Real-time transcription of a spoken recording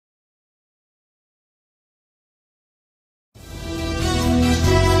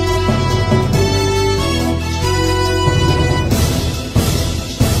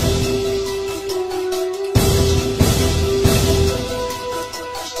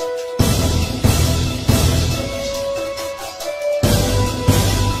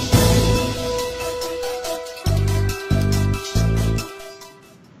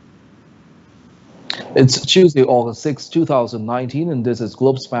It's Tuesday, August 6, 2019, and this is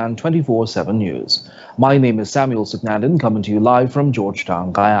Globespan 24x7 News. My name is Samuel Sugnandan, coming to you live from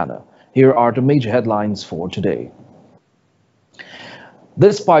Georgetown, Guyana. Here are the major headlines for today.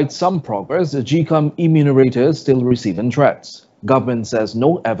 Despite some progress, the GCOM enumerators still receiving threats. Government says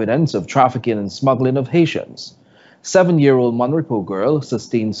no evidence of trafficking and smuggling of Haitians. 7-year-old Monrepo girl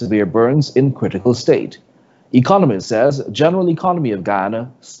sustained severe burns in critical state. Economist says general economy of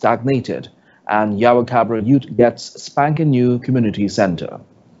Guyana stagnated. And Yawacabra Youth gets spanking new community center.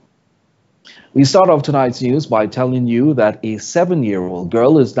 We start off tonight's news by telling you that a 7-year-old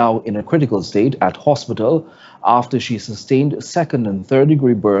girl is now in a critical state at hospital after she sustained second and third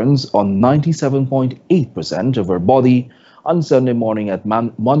degree burns on 97.8% of her body on Sunday morning at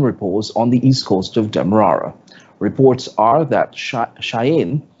Monrepos on the east coast of Demerara. Reports are that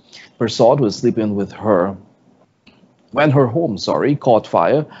Cheyenne Persaud was sleeping with her when her home, caught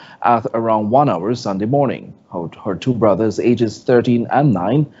fire at around 1 hour Sunday morning. Her two brothers, ages 13 and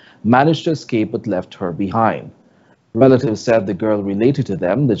 9, managed to escape but left her behind. Relatives said the girl related to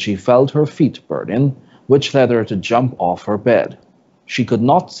them that she felt her feet burning, which led her to jump off her bed. She could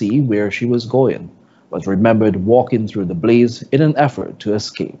not see where she was going, but remembered walking through the blaze in an effort to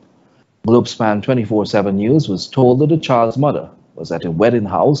escape. Globespan 24x7 News was told that the child's mother was at a wedding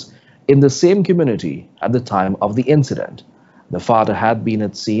house in the same community at the time of the incident. The father had been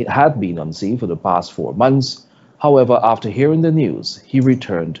on sea for the past 4 months. However, after hearing the news, he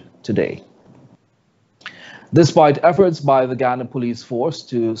returned today. Despite efforts by the Ghana Police Force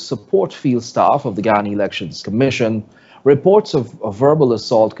to support field staff of the Ghana Elections Commission, reports of verbal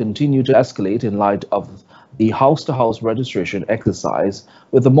assault continue to escalate in light of the house-to-house registration exercise,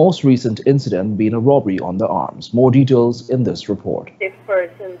 with the most recent incident being a robbery on the arms. More details in this report. If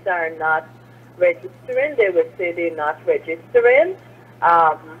persons are not registering, they would say they're not registering,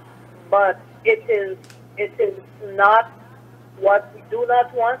 but it is not what we do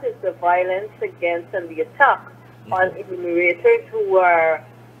not want is the violence against and the attack on enumerators who are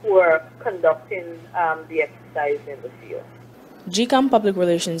conducting the exercise in the field. GCOM Public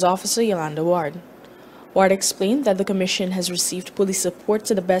Relations Officer Yolanda Ward. Ward explained that the Commission has received police support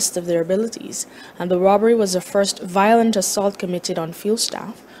to the best of their abilities, and the robbery was the first violent assault committed on field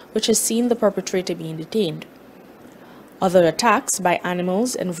staff, which has seen the perpetrator being detained. Other attacks by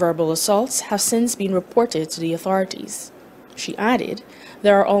animals and verbal assaults have since been reported to the authorities. She added,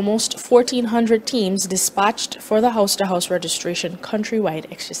 there are almost 1,400 teams dispatched for the house-to-house registration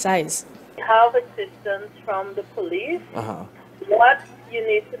countrywide exercise. We have assistance from the police. What you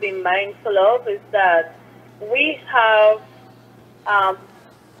need to be mindful of is that we have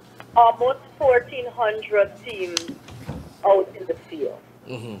almost 1,400 teams out in the field.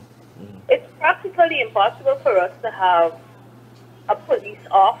 It's practically impossible for us to have a police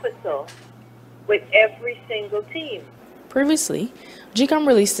officer with every single team. Previously, GCOM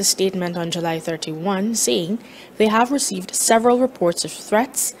released a statement on July 31 saying they have received several reports of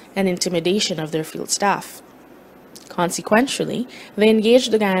threats and intimidation of their field staff. Consequently, they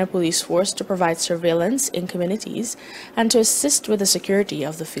engaged the Guyana Police Force to provide surveillance in communities and to assist with the security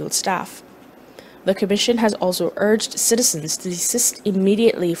of the field staff. The Commission has also urged citizens to desist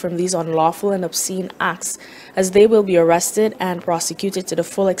immediately from these unlawful and obscene acts, as they will be arrested and prosecuted to the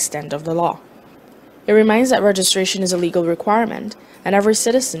full extent of the law. It reminds that registration is a legal requirement, and every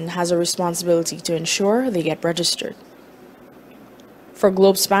citizen has a responsibility to ensure they get registered. For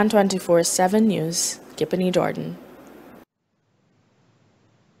Globespan 24x7 News, Kippany Jordan.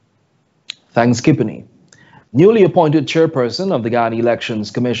 Thanks, Kippany. Newly appointed chairperson of the Ghana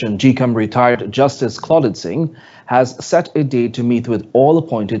Elections Commission, GCOM retired Justice Claudette Singh, has set a date to meet with all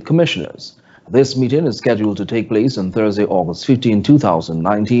appointed commissioners. This meeting is scheduled to take place on Thursday, August 15,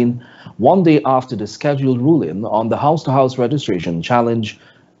 2019, one day after the scheduled ruling on the house-to-house registration challenge,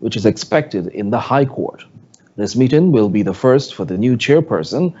 which is expected in the High Court. This meeting will be the first for the new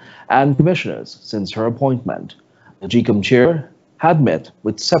chairperson and commissioners since her appointment. The GCOM chair had met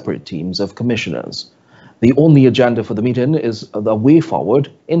with separate teams of commissioners. The only agenda for the meeting is the way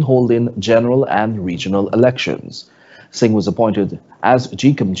forward in holding general and regional elections. Singh was appointed as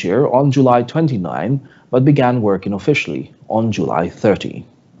GCOM chair on July 29, but began working officially on July 30.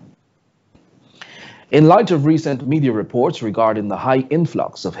 In light of recent media reports regarding the high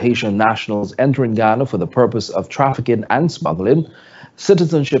influx of Haitian nationals entering Ghana for the purpose of trafficking and smuggling,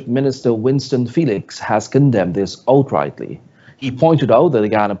 Citizenship Minister Winston Felix has condemned this outrightly. He pointed out that the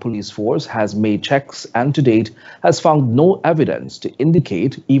Ghana Police Force has made checks and to date has found no evidence to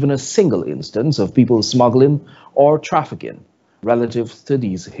indicate even a single instance of people smuggling or trafficking relative to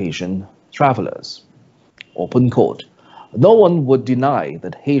these Haitian travelers. Open quote. No one would deny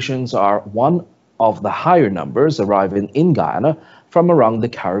that Haitians are one of the higher numbers arriving in Guyana from around the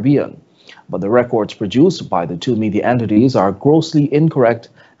Caribbean. But the records produced by the two media entities are grossly incorrect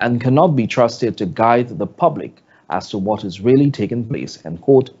and cannot be trusted to guide the public as to what is really taking place, end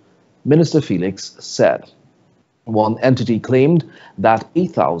quote, Minister Felix said. One entity claimed that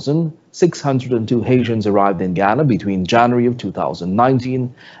 8,602 Haitians arrived in Ghana between January of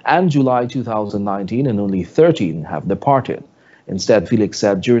 2019 and July 2019, and only 13 have departed. Instead, Felix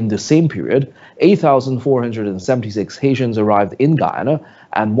said during the same period, 8,476 Haitians arrived in Guyana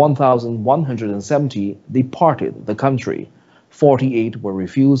and 1,170 departed the country. 48 were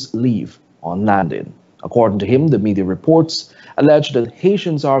refused leave on landing. According to him, the media reports allege that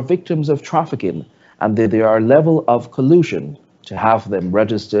Haitians are victims of trafficking and that there are a level of collusion to have them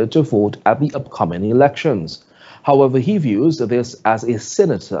registered to vote at the upcoming elections. However, he views this as a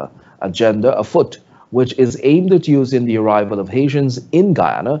sinister agenda afoot, which is aimed at using the arrival of Haitians in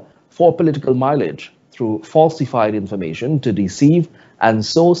Guyana for political mileage through falsified information to deceive and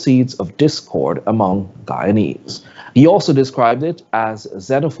sow seeds of discord among Guyanese. He also described it as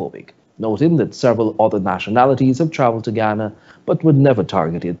xenophobic, noting that several other nationalities have traveled to Ghana but would never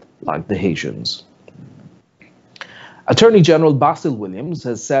target it like the Haitians. Attorney General Basil Williams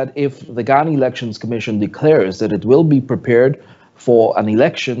has said if the Ghana Elections Commission declares that it will be prepared for an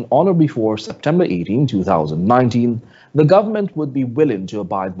election on or before September 18, 2019, the government would be willing to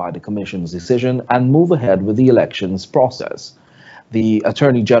abide by the Commission's decision and move ahead with the elections process. The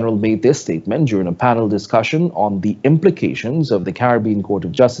Attorney General made this statement during a panel discussion on the implications of the Caribbean Court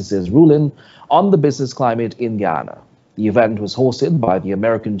of Justice's ruling on the business climate in Ghana. The event was hosted by the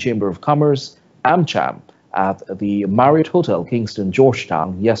American Chamber of Commerce, AmCham, at the Marriott Hotel, Kingston,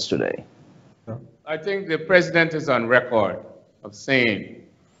 Georgetown, yesterday. I think the president is on record of saying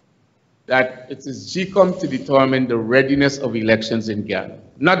that it is GCOM to determine the readiness of elections in Ghana,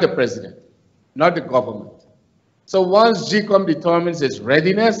 not the president, not the government. So once GCOM determines its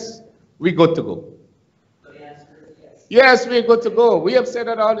readiness, we good to go. So the answer is yes. Yes, we're good to go. We have said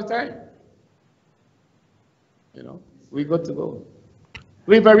that all the time. You know, we're good to go.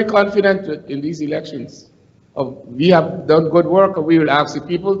 We're very confident in these elections. We have done good work, and we will ask the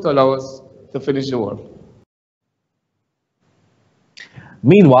people to allow us to finish the work.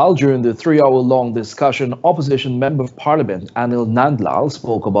 Meanwhile, during the 3-hour-long discussion, opposition Member of Parliament Anil Nandlal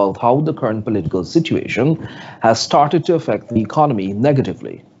spoke about how the current political situation has started to affect the economy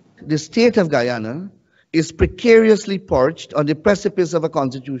negatively. The state of Guyana is precariously perched on the precipice of a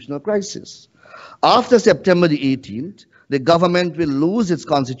constitutional crisis. After September the 18th, the government will lose its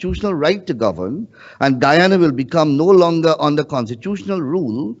constitutional right to govern, and Guyana will become no longer under constitutional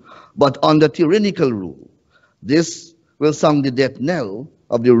rule, but under tyrannical rule. This will sound the death knell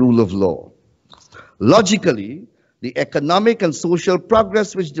of the rule of law. Logically, the economic and social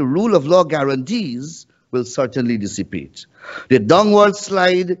progress which the rule of law guarantees will certainly dissipate. The downward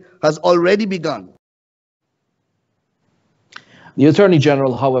slide has already begun. The Attorney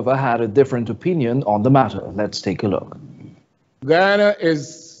General, however, had a different opinion on the matter. Let's take a look. Guyana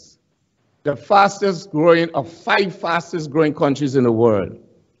is the fastest growing of 5 fastest growing countries in the world,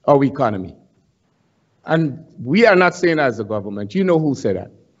 our economy. And we are not saying that as a government. You know who said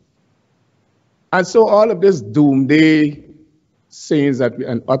that. And so all of this doomsday sayings that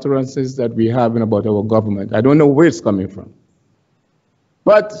and utterances that we have about our government, I don't know where it's coming from.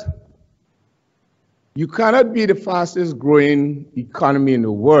 But you cannot be the fastest growing economy in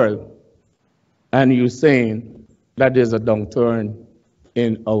the world and you're saying that there's a downturn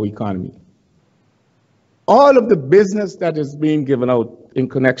in our economy. All of the business that is being given out in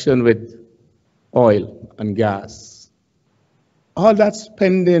connection with oil and gas, all that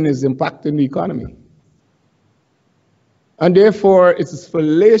spending is impacting the economy. And therefore, it is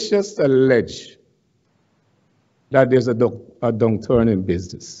fallacious to allege that there's a downturn in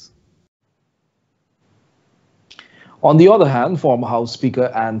business. On the other hand, former House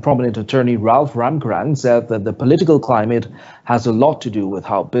Speaker and prominent attorney Ralph Ramkaran said that the political climate has a lot to do with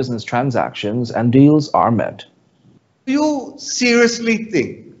how business transactions and deals are met. Do you seriously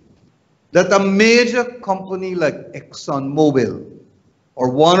think that a major company like ExxonMobil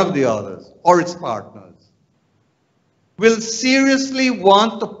or one of the others or its partners will seriously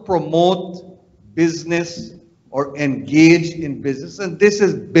want to promote business or engage in business, and this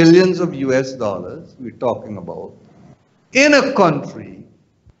is billions of US dollars we're talking about, in a country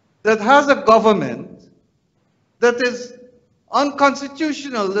that has a government that is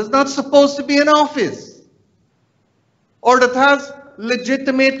unconstitutional, that's not supposed to be in office, or that has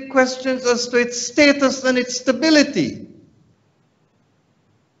legitimate questions as to its status and its stability?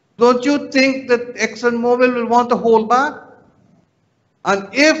 Don't you think that ExxonMobil will want to hold back? And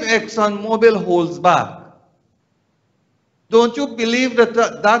if ExxonMobil holds back, don't you believe that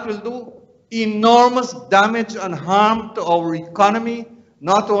that will do enormous damage and harm to our economy,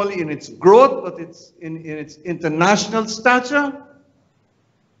 not only in its growth, but in its international stature?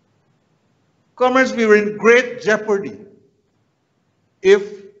 Comrades, we were in great jeopardy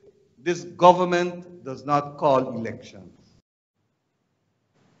if this government does not call elections.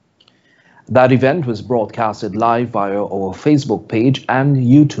 That event was broadcasted live via our Facebook page and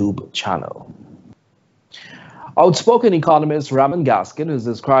YouTube channel. Outspoken economist Raman Gaskin has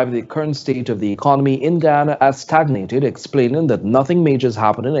described the current state of the economy in Guyana as stagnated, explaining that nothing major is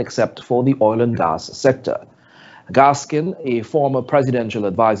happening except for the oil and gas sector. Gaskin, a former presidential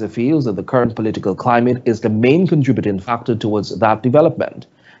advisor, feels that the current political climate is the main contributing factor towards that development.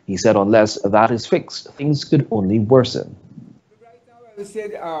 He said unless that is fixed, things could only worsen. Right now, I would say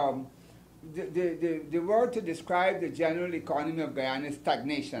the word to describe the general economy of Guyana is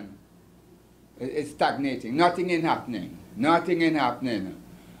stagnation. It's stagnating. Nothing is happening. Nothing is happening.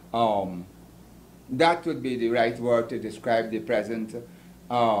 That would be the right word to describe the present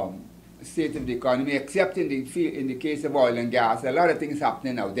state of the economy, except in the case of oil and gas. A lot of things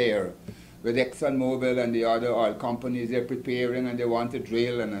happening out there. With ExxonMobil and the other oil companies, they're preparing and they want to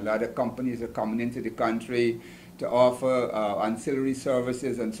drill, and a lot of companies are coming into the country to offer ancillary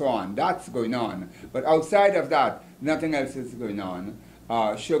services and so on. That's going on. But outside of that, nothing else is going on.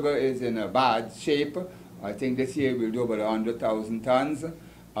 Sugar is in a bad shape. I think this year we'll do about 100,000 tons.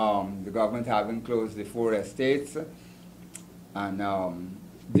 The government haven't closed the 4 estates. And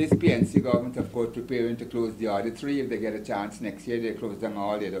this PNC government, of course, preparing to close the other 3. If they get a chance next year, they close them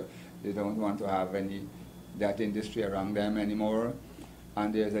all. They don't want to have that industry around them anymore.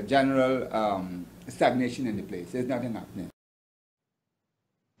 And there's a general stagnation in the place. There's nothing happening.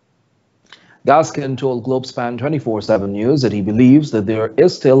 Gaskin told Globespan 24x7 News that he believes that there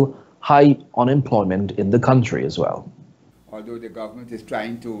is still high unemployment in the country as well. Although the government is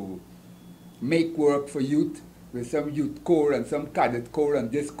trying to make work for youth with some youth corps and some cadet corps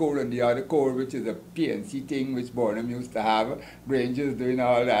and this corps and the other corps, which is a PNC thing which Burnham used to have, Rangers doing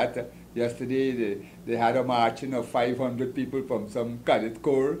all that. Yesterday they had a marching of 500 people from some cadet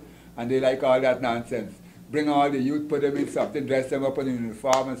corps, and they like all that nonsense. Bring all the youth, put them in something, dress them up in a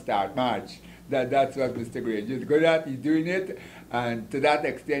uniform and start march. That's what Mr. Granger is good at. He's doing it, and to that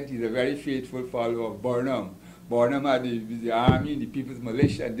extent, he's a very faithful follower of Burnham. Burnham had the army, the people's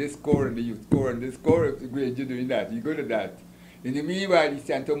militia, and this corps, and the youth corps, and this corps. Mr. Granger doing that. He's good at that. In the meanwhile, he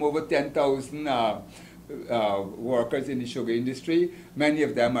sent home over 10,000 workers in the sugar industry. Many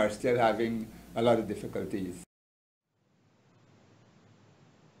of them are still having a lot of difficulties.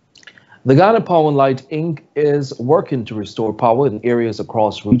 The Ghana Power and Light Inc. is working to restore power in areas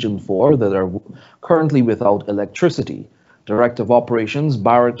across Region 4 that are currently without electricity. Director of Operations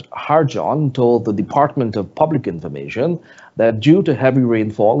Barrett Harjon told the Department of Public Information that due to heavy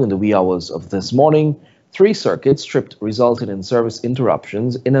rainfall in the wee hours of this morning, 3 circuits tripped, resulting in service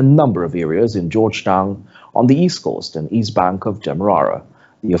interruptions in a number of areas in Georgetown on the east coast and east bank of Demerara.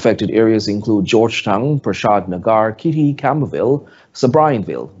 The affected areas include Georgetown, Prashad Nagar, Kitty, Camberville,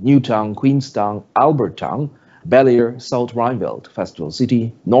 Sabrianville, Newtown, Queenstown, Albertown, Bel-Air, South Rhineveld, Festival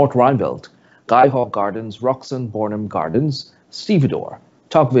City, North Rhineveld, Guy Hawk Gardens, Roxon, Bornham Gardens, Stevedore,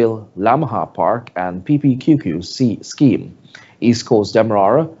 Tugville, Lamaha Park, and PPQQ scheme, East Coast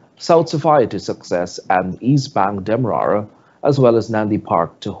Demerara, South Sophia to Success, and East Bank Demerara, as well as Nandi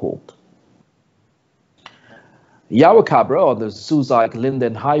Park to Hope. Yawacabra on the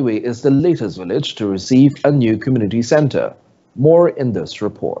Suzaik-Linden Highway is the latest village to receive a new community center. More in this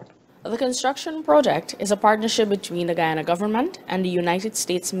report. The construction project is a partnership between the Guyana government and the United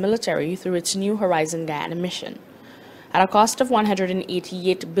States military through its New Horizon Guyana mission. At a cost of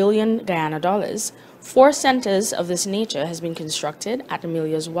 $188 billion Guyana dollars, 4 centers of this nature has been constructed at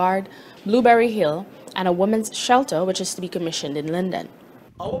Amelia's Ward, Blueberry Hill, and a women's shelter which is to be commissioned in Linden.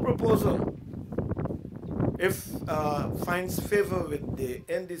 Our proposal, if finds favor with the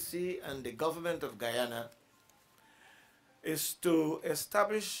NDC and the government of Guyana, is to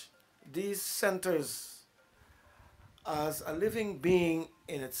establish these centers as a living being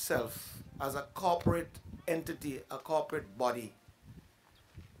in itself, as a corporate entity, a corporate body,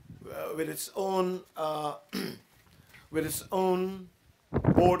 with its own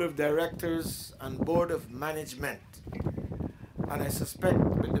board of directors and board of management. And I suspect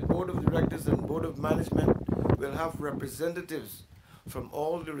with the board of directors and board of management, we'll have representatives from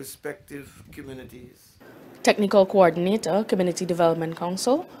all the respective communities. Technical Coordinator, Community Development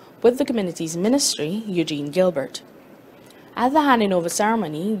Council, with the community's ministry, Eugene Gilbert. At the handing-over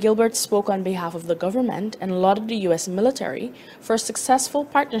ceremony, Gilbert spoke on behalf of the government and lauded the U.S. military for a successful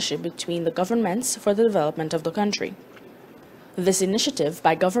partnership between the governments for the development of the country. This initiative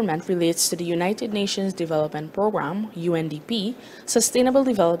by government relates to the United Nations Development Programme, UNDP, Sustainable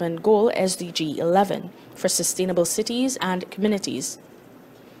Development Goal SDG 11 for sustainable cities and communities.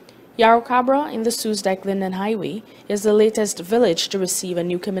 Yarrow Cabra in the Suzdijk-Linden Highway is the latest village to receive a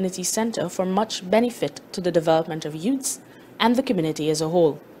new community center for much benefit to the development of youths and the community as a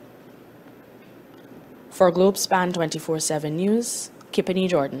whole. For Globespan 24x7 News, Kippany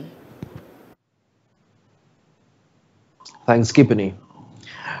Jordan. Thanks, Kippany.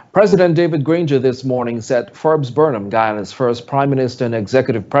 President David Granger this morning said Forbes Burnham, Guyana's first Prime Minister and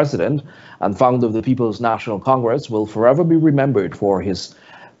Executive President and founder of the People's National Congress, will forever be remembered for his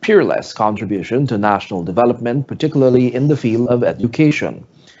peerless contribution to national development, particularly in the field of education.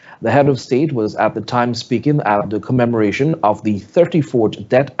 The head of state was at the time speaking at the commemoration of the 34th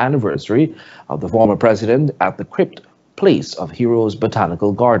death anniversary of the former president at the crypt place of Heroes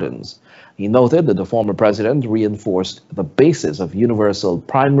Botanical Gardens. He noted that the former president reinforced the basis of universal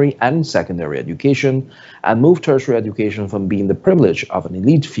primary and secondary education and moved tertiary education from being the privilege of an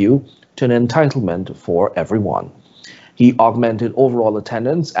elite few to an entitlement for everyone. He augmented overall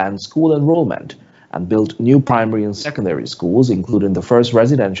attendance and school enrollment and built new primary and secondary schools, including the first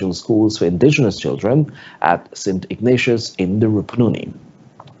residential schools for indigenous children at St. Ignatius in the Rupununi.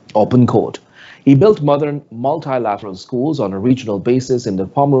 Open quote. He built modern multilateral schools on a regional basis in the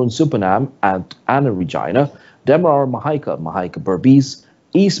Pomeroon Supernam at Anna Regina, Demerara Mahika Berbice,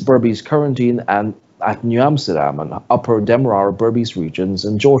 East Berbice Quarantine, and at New Amsterdam and Upper Demerara Berbice regions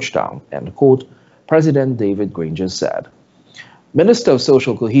in Georgetown, end quote, President David Granger said. Minister of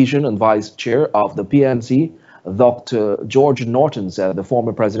Social Cohesion and Vice Chair of the PNC, Dr. George Norton, said the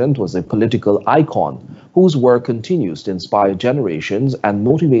former president was a political icon whose work continues to inspire generations and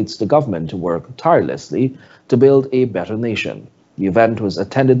motivates the government to work tirelessly to build a better nation. The event was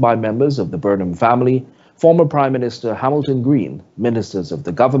attended by members of the Burnham family, former Prime Minister Hamilton Green, ministers of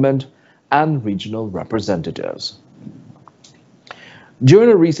the government, and regional representatives.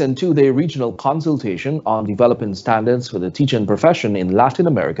 During a recent two-day regional consultation on developing standards for the teaching profession in Latin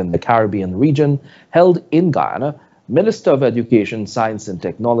America and the Caribbean region held in Guyana, Minister of Education, Science and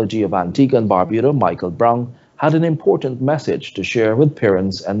Technology of Antigua and Barbuda, Michael Brown, had an important message to share with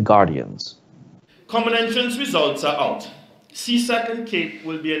parents and guardians. Common entrance results are out. CSEC and CAPE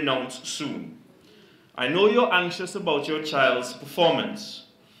will be announced soon. I know you're anxious about your child's performance.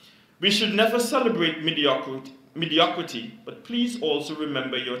 We should never celebrate mediocrity, but please also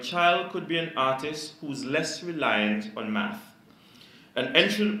remember your child could be an artist who's less reliant on math, an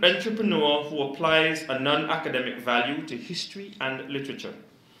entrepreneur who applies a non-academic value to history and literature,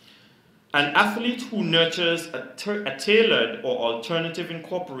 an athlete who nurtures a tailored or alternative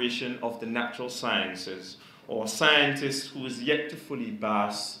incorporation of the natural sciences, or a scientist who is yet to fully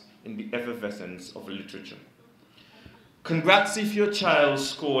bask in the effervescence of literature. Congrats if your child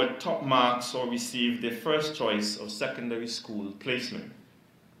scored top marks or received their first choice of secondary school placement.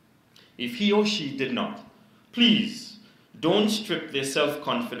 If he or she did not, please don't strip their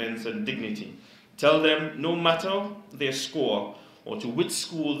self-confidence and dignity. Tell them no matter their score or to which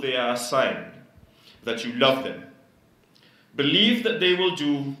school they are assigned, that you love them. Believe that they will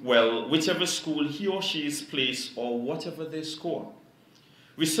do well whichever school he or she is placed or whatever their score.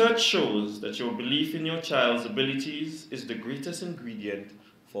 Research shows that your belief in your child's abilities is the greatest ingredient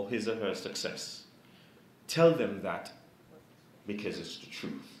for his or her success. Tell them that because it's the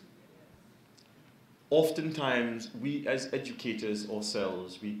truth. Oftentimes, we as educators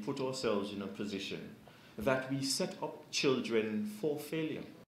ourselves, we put ourselves in a position that we set up children for failure.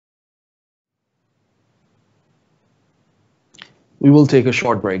 We will take a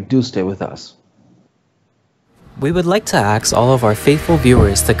short break. Do stay with us. We would like to ask all of our faithful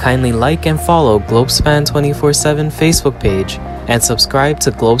viewers to kindly like and follow Globespan 24x7 Facebook page and subscribe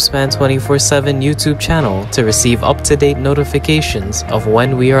to Globespan 24x7 YouTube channel to receive up-to-date notifications of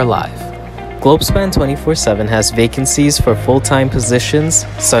when we are live. Globespan 24x7 has vacancies for full-time positions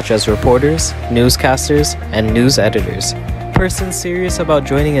such as reporters, newscasters, and news editors. Persons serious about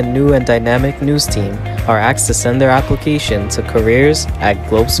joining a new and dynamic news team are asked to send their application to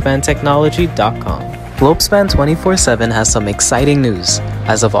careers@globespantechnology.com. Globespan 24x7 has some exciting news.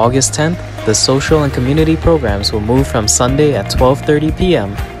 As of August 10th, the social and community programs will move from Sunday at 12:30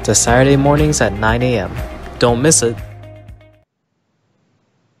 p.m. to Saturday mornings at 9 a.m. Don't miss it.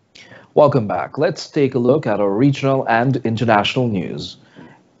 Welcome back. Let's take a look at our regional and international news.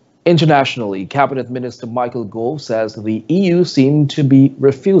 Internationally, Cabinet Minister Michael Gove says the EU seemed to be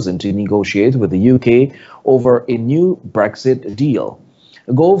refusing to negotiate with the UK over a new Brexit deal.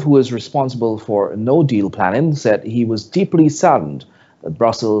 Gove, who is responsible for no-deal planning, said he was deeply saddened that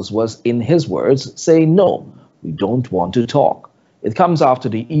Brussels was, in his words, saying no, we don't want to talk. It comes after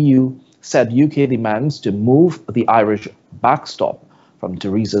the EU said UK demands to move the Irish backstop from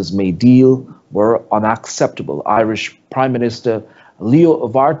Theresa May's deal were unacceptable. Irish Prime Minister Leo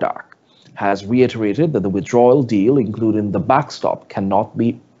Varadkar has reiterated that the withdrawal deal, including the backstop, cannot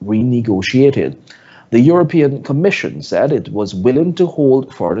be renegotiated. The European Commission said it was willing to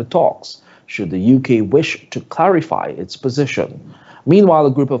hold further talks should the UK wish to clarify its position. Meanwhile,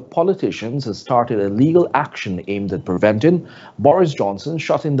 a group of politicians has started a legal action aimed at preventing Boris Johnson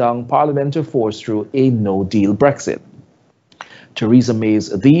shutting down Parliament to force through a no-deal Brexit. Theresa May's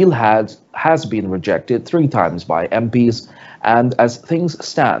deal has been rejected 3 times by MPs, and as things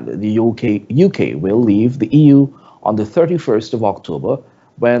stand, the UK will leave the EU on the 31st of October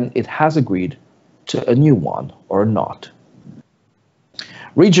when it has agreed to a new one or not.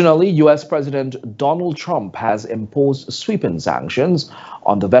 Regionally, U.S. President Donald Trump has imposed sweeping sanctions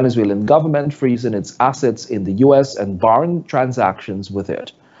on the Venezuelan government, freezing its assets in the U.S. and barring transactions with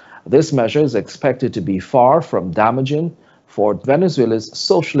it. This measure is expected to be far from damaging for Venezuela's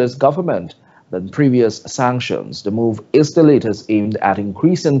socialist government than previous sanctions. The move is the latest aimed at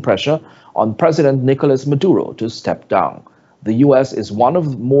increasing pressure on President Nicolas Maduro to step down. The U.S. is one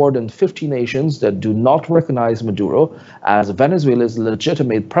of more than 50 nations that do not recognize Maduro as Venezuela's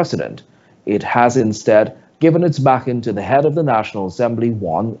legitimate president. It has instead given its backing to the head of the National Assembly,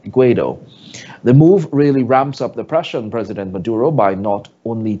 Juan Guaido. The move really ramps up the pressure on President Maduro by not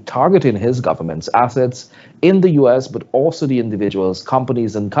only targeting his government's assets in the U.S., but also the individuals,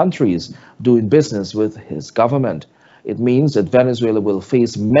 companies, and countries doing business with his government. It means that Venezuela will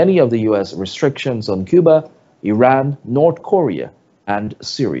face many of the U.S. restrictions on Cuba, Iran, North Korea, and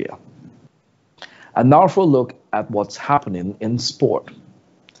Syria. And now for a look at what's happening in sport.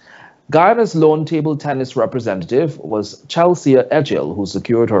 Guyana's lone table tennis representative was Chelsea Egil, who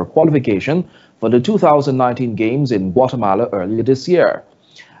secured her qualification for the 2019 Games in Guatemala earlier this year.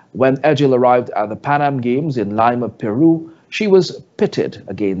 When Egil arrived at the Pan Am Games in Lima, Peru, she was pitted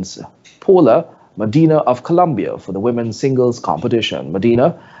against Paula Medina of Colombia for the women's singles competition.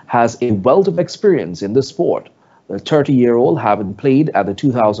 Medina has a wealth of experience in the sport. The 30-year-old having played at the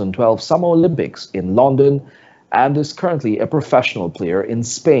 2012 Summer Olympics in London and is currently a professional player in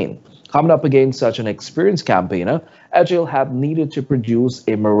Spain. Coming up against such an experienced campaigner, Egil had needed to produce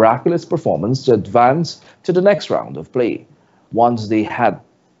a miraculous performance to advance to the next round of play. Once they had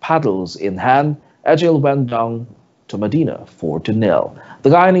paddles in hand, Egil went down to Medina 4-0. The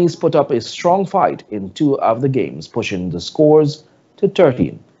Guyanese put up a strong fight in 2 of the games, pushing the scores to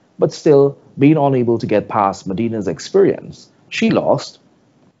 13, but still being unable to get past Medina's experience. She lost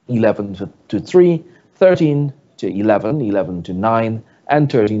 11-3, 13-11, 11-9, and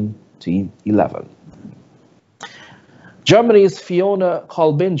 13-11. Germany's Fiona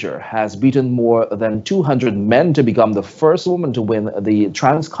Kolbinger has beaten more than 200 men to become the first woman to win the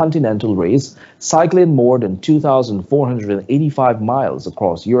transcontinental race, cycling more than 2,485 miles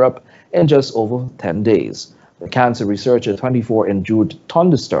across Europe in just over 10 days. The cancer researcher 24 endured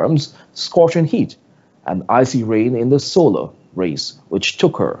thunderstorms, scorching heat, and icy rain in the solo race, which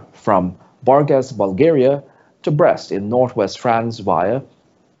took her from Burgas, Bulgaria, to Brest in northwest France via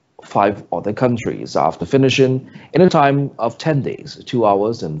 5 other countries. After finishing in a time of 10 days, 2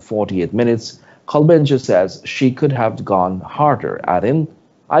 hours and 48 minutes, Kolbinger says she could have gone harder, adding,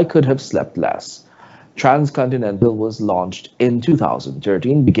 "I could have slept less." Transcontinental was launched in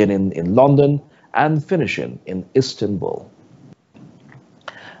 2013, beginning in London and finishing in Istanbul.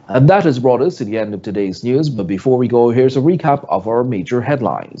 And that has brought us to the end of today's news, but before we go, here's a recap of our major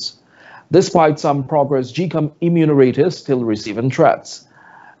headlines. Despite some progress, GCOM immunorators still receiving threats.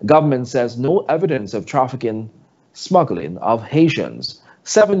 Government says no evidence of trafficking, smuggling of Haitians.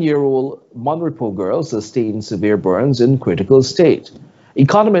 7-year-old Monrepo girl sustained severe burns in critical state.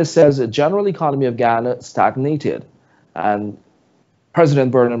 Economist says the general economy of Ghana stagnated. And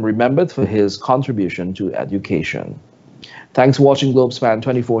President Burnham remembered for his contribution to education. Thanks for watching Globespan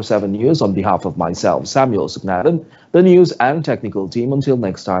 24x7 News. On behalf of myself, Samuel Sugnaden, the news and technical team, until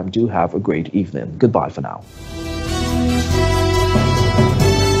next time, do have a great evening. Goodbye for now.